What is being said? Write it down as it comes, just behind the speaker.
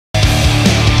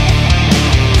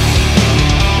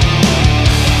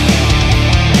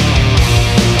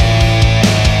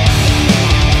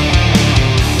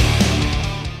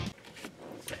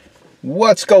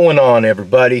What's going on,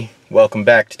 everybody? Welcome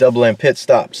back to Double M Pit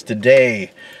Stops. Today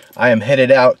I am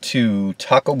headed out to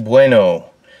Taco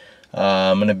Bueno.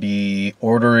 I'm going to be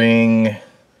ordering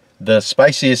the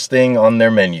spiciest thing on their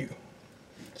menu.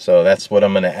 So that's what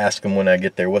I'm going to ask them when I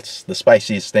get there. What's the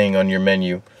spiciest thing on your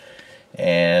menu?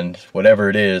 And whatever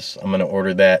it is, I'm going to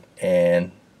order that,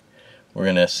 and we're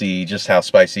going to see just how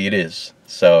spicy it is.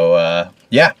 So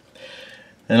yeah.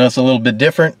 I know it's a little bit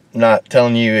different. I'm not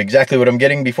telling you exactly what I'm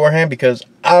getting beforehand because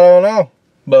I don't know.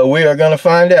 But we are going to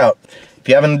find out. If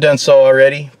you haven't done so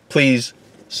already, please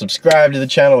subscribe to the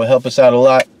channel. It will help us out a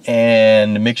lot.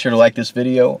 And make sure to like this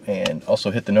video and also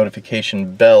hit the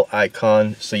notification bell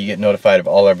icon so you get notified of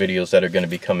all our videos that are going to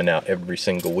be coming out every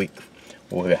single week.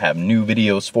 We'll have new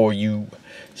videos for you.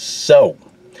 So,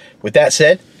 with that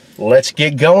said, let's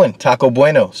get going. Taco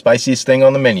Bueno, spiciest thing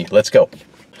on the menu. Let's go.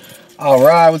 All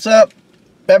right, what's up,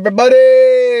 everybody?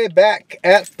 Back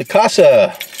at the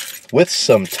casa with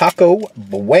some Taco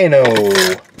Bueno.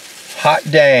 Hot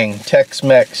dang,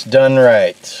 Tex-Mex done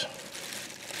right.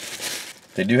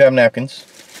 They do have napkins,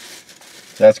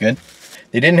 so that's good.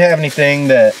 They didn't have anything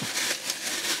that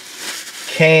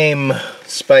came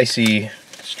spicy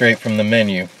straight from the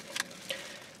menu,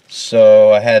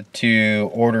 so I had to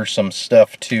order some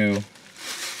stuff to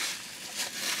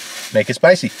make it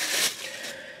spicy.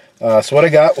 So what I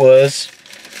got was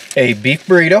a beef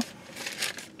burrito.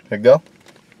 There you go.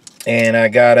 And I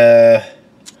got a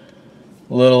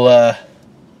little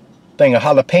thing of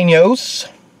jalapenos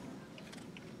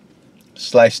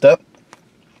sliced up.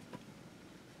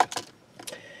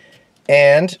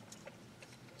 And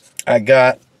I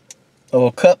got a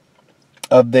little cup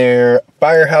of their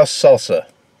Firehouse salsa.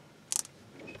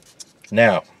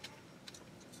 Now,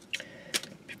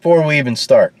 before we even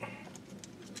start,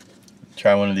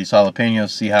 try one of these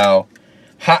jalapenos, see how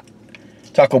hot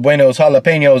Taco Bueno's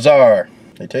jalapenos are.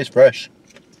 They taste fresh.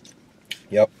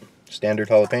 Yep, standard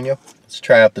jalapeno. Let's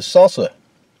try out the salsa.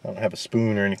 I don't have a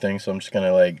spoon or anything, so I'm just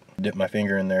gonna like dip my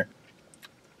finger in there.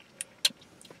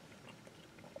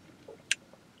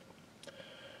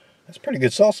 That's pretty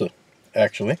good salsa,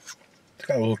 actually. It's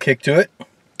got a little kick to it.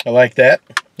 I like that.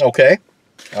 Okay.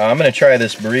 I'm gonna try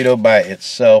this burrito by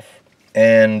itself,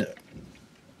 and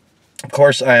of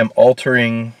course I am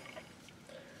altering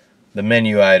the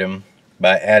menu item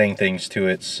by adding things to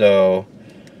it, so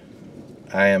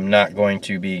I am not going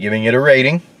to be giving it a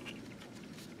rating,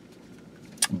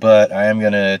 but I am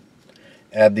going to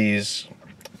add these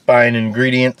fine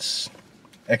ingredients,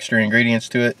 extra ingredients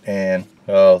to it, and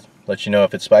I'll let you know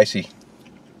if it's spicy.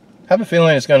 I have a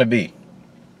feeling it's going to be.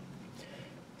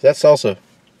 That salsa,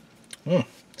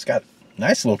 it's got a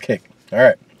nice little kick.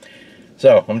 Alright,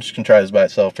 so I'm just going to try this by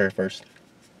itself here first.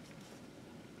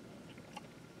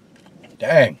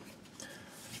 Dang.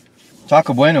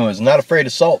 Taco Bueno is not afraid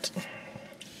of salt.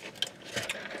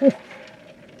 Whew.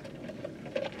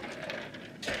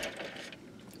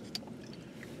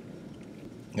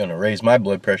 I'm gonna raise my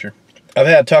blood pressure. I've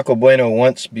had Taco Bueno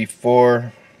once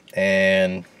before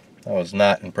and I was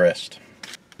not impressed.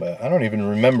 But I don't even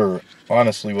remember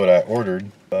honestly what I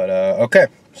ordered. But okay,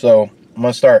 so I'm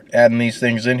gonna start adding these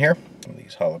things in here.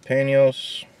 These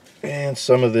jalapenos and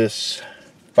some of this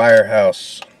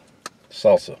Firehouse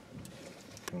salsa.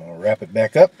 I'm gonna wrap it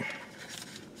back up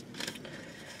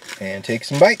and take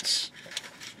some bites.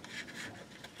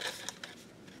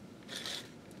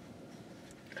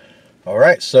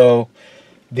 Alright, so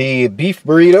the beef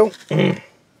burrito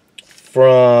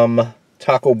from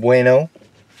Taco Bueno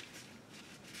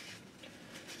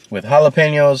with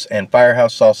jalapenos and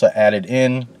Firehouse salsa added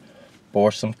in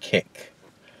for some kick.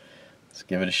 Let's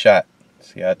give it a shot,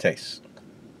 see how it tastes.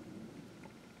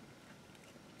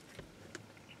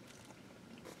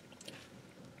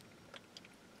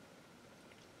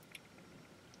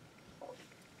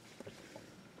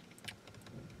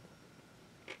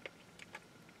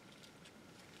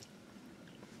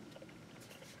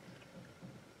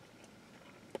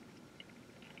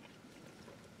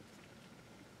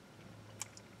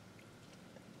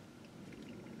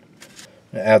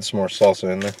 Add some more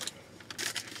salsa in there.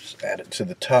 Just add it to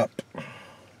the top.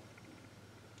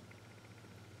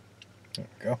 There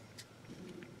we go.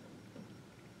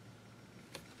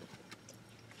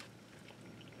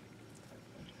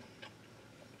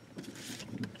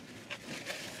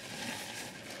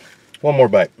 One more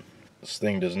bite. This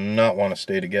thing does not want to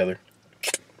stay together.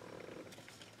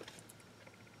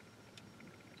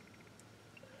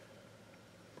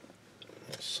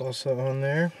 Salsa on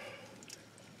there.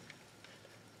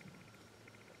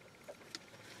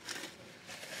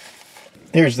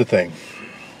 Here's the thing.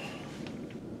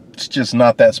 It's just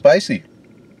not that spicy.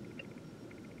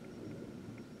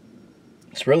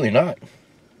 It's really not.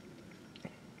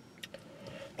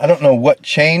 I don't know what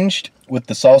changed with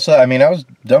the salsa. I mean, I was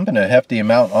dumping a hefty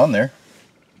amount on there.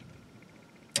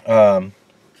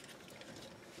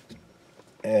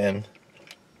 And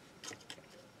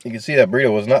you can see that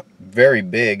burrito was not very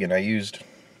big, and I used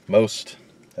most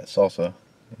that salsa.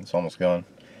 It's almost gone.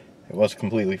 It was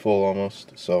completely full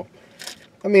almost. So,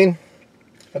 I mean,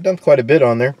 I dumped quite a bit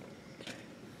on there.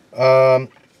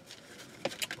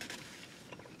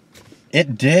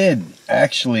 It did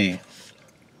actually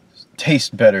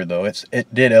taste better though.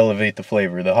 It did elevate the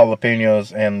flavor. The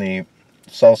jalapenos and the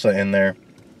salsa in there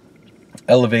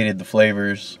elevated the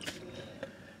flavors,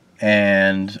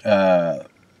 and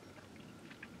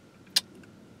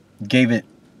gave it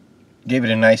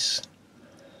a nice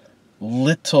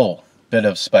little bit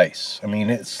of spice. I mean,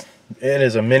 it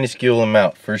is a minuscule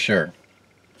amount for sure.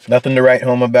 Nothing to write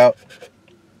home about.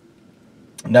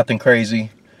 Nothing crazy.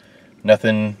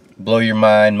 Nothing blow your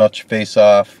mind, melt your face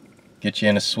off, get you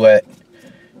in a sweat,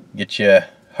 get your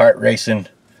heart racing,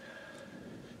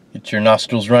 get your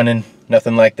nostrils running.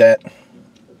 Nothing like that.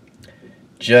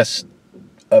 Just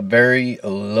a very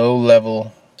low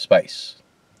level spice.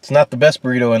 It's not the best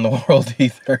burrito in the world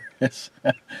either.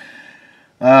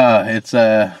 It's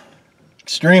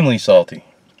extremely salty,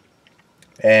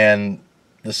 and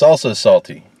the salsa is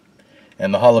salty,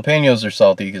 and the jalapenos are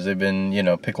salty because they've been, you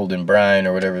know, pickled in brine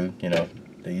or whatever, you know,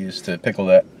 they used to pickle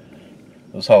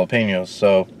those jalapenos.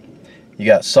 So you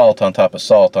got salt on top of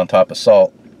salt on top of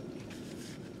salt.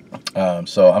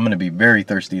 So I'm going to be very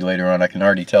thirsty later on. I can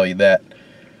already tell you that.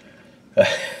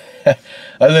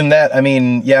 Other than that, I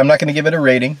mean, yeah, I'm not going to give it a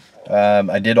rating.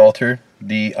 I did alter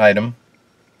the item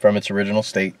from its original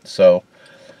state. So,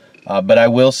 but I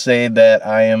will say that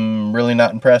I am really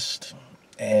not impressed,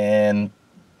 and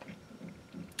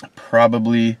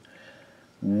probably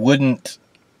wouldn't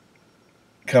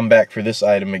come back for this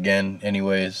item again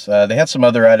anyways. They had some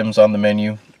other items on the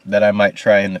menu that I might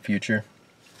try in the future,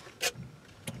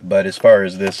 but as far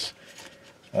as this,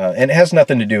 and it has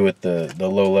nothing to do with the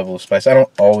low level of spice. I don't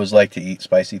always like to eat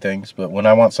spicy things, but when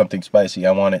I want something spicy,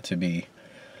 I want it to be,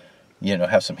 you know,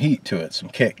 have some heat to it, some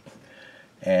kick,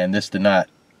 and this did not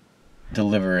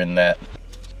deliver in that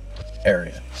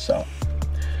area. So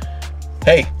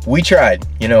hey, we tried,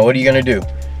 you know, what are you gonna do?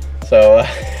 So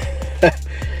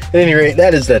at any rate,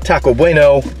 that is the Taco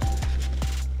Bueno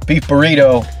beef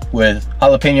burrito with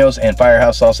jalapenos and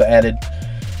Firehouse salsa added.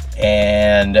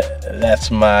 And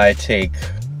that's my take,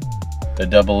 the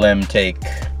double M take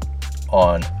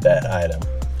on that item.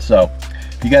 So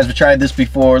if you guys have tried this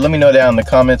before, let me know down in the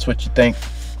comments what you think.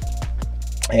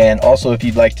 And also, if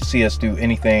you'd like to see us do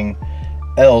anything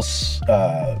else,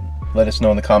 let us know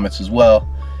in the comments as well.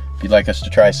 If you'd like us to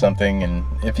try something, and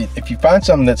if you find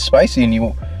something that's spicy and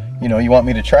you want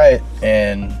me to try it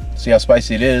and see how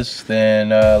spicy it is, then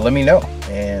let me know,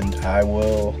 and I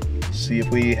will see if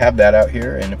we have that out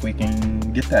here and if we can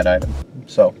get that item.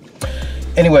 So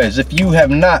anyways, if you have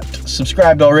not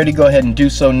subscribed already, go ahead and do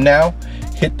so now.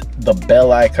 Hit the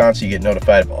bell icon so you get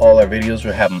notified of all our videos.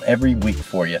 We have them every week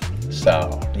for you.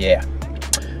 So yeah,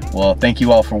 well, thank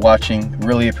you all for watching.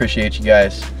 Really appreciate you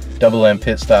guys. Double M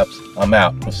Pit Stops, I'm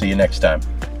out. We'll see you next time.